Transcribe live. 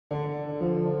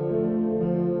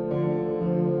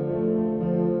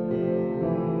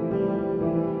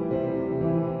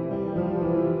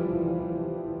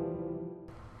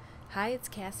Hi, it's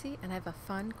Cassie, and I have a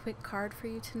fun, quick card for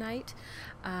you tonight.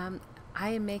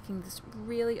 I am making this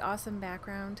really awesome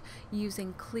background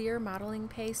using clear modeling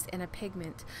paste and a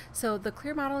pigment. So the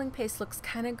clear modeling paste looks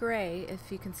kind of gray, if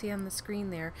you can see on the screen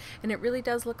there, and it really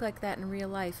does look like that in real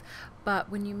life. But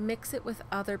when you mix it with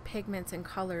other pigments and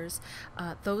colors,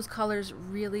 those colors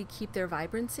really keep their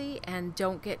vibrancy and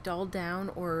don't get dulled down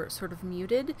or sort of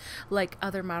muted like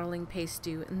other modeling pastes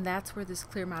do. And that's where this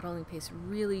clear modeling paste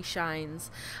really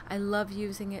shines. I love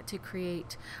using it to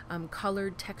create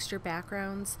colored texture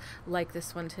backgrounds like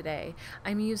this one today.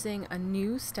 I'm using a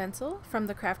new stencil from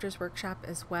the Crafters Workshop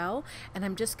as well, and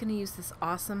I'm just going to use this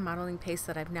awesome modeling paste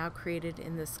that I've now created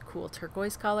in this cool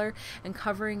turquoise color and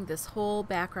covering this whole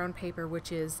background paper,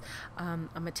 which is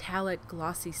a metallic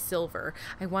glossy silver.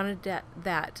 I wanted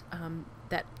that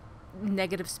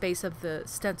negative space of the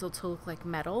stencil to look like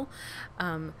metal.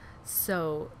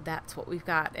 So that's what we've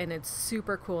got, and it's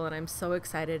super cool, and I'm so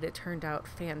excited. It turned out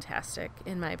fantastic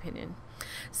in my opinion.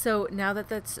 So now that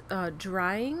that's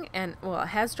drying, and well, it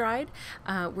has dried,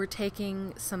 we're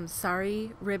taking some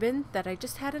sari ribbon that I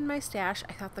just had in my stash.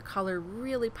 I thought the color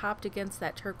really popped against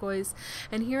that turquoise,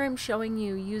 and here I'm showing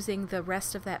you using the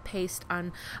rest of that paste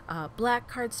on black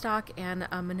cardstock and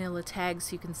a manila tag,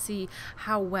 so you can see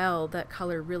how well that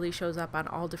color really shows up on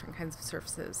all different kinds of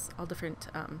surfaces, all different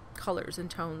colors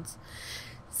and tones.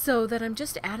 So then I'm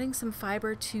just adding some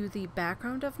fiber to the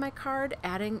background of my card,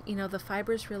 adding, the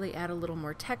fibers really add a little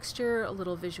more texture, a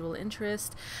little visual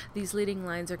interest. These leading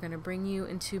lines are going to bring you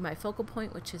into my focal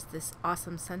point, which is this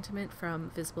awesome sentiment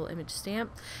from Visible Image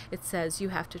Stamp. It says, "You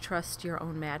have to trust your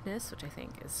own madness," which I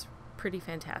think is pretty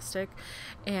fantastic.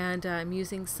 And I'm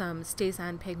using some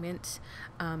StazOn pigment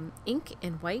ink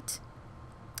in white,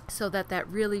 so that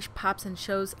really pops and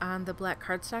shows on the black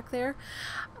cardstock there.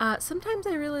 Sometimes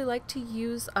I really like to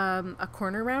use a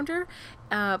corner rounder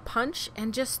punch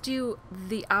and just do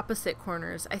the opposite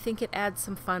corners. I think it adds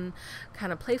some fun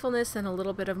kind of playfulness and a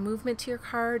little bit of movement to your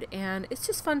card, and it's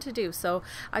just fun to do. So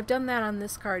I've done that on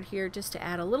this card here just to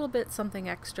add a little bit something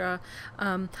extra.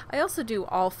 I also do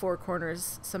all four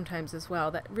corners sometimes as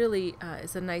well. That really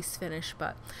is a nice finish,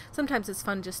 but sometimes it's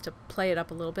fun just to play it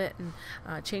up a little bit and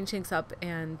change things up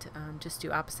and just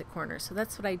do opposite corners. So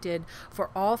that's what I did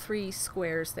for all three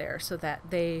squares there, so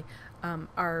that they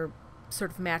are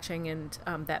sort of matching, and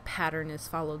that pattern is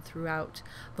followed throughout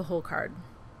the whole card.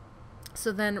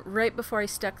 So then right before I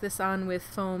stuck this on with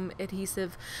foam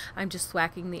adhesive, I'm just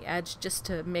thwacking the edge just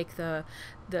to make the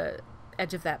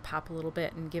edge of that pop a little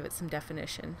bit and give it some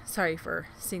definition. Sorry for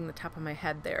seeing the top of my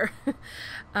head there.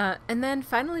 And then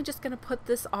finally just going to put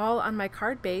this all on my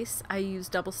card base. I use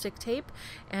double stick tape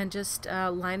and just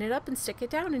line it up and stick it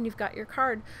down, and you've got your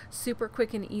card. Super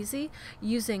quick and easy,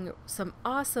 using some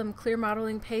awesome clear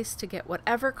modeling paste to get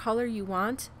whatever color you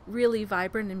want, really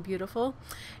vibrant and beautiful.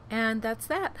 And that's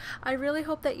that. I really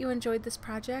hope that you enjoyed this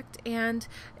project, and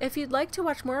if you'd like to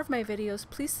watch more of my videos,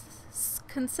 please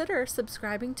consider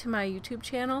subscribing to my YouTube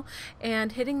channel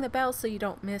and hitting the bell so you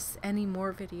don't miss any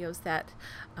more videos that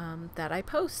I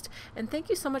post. And thank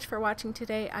you so much for watching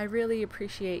today. I really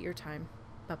appreciate your time.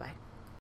 Bye-bye.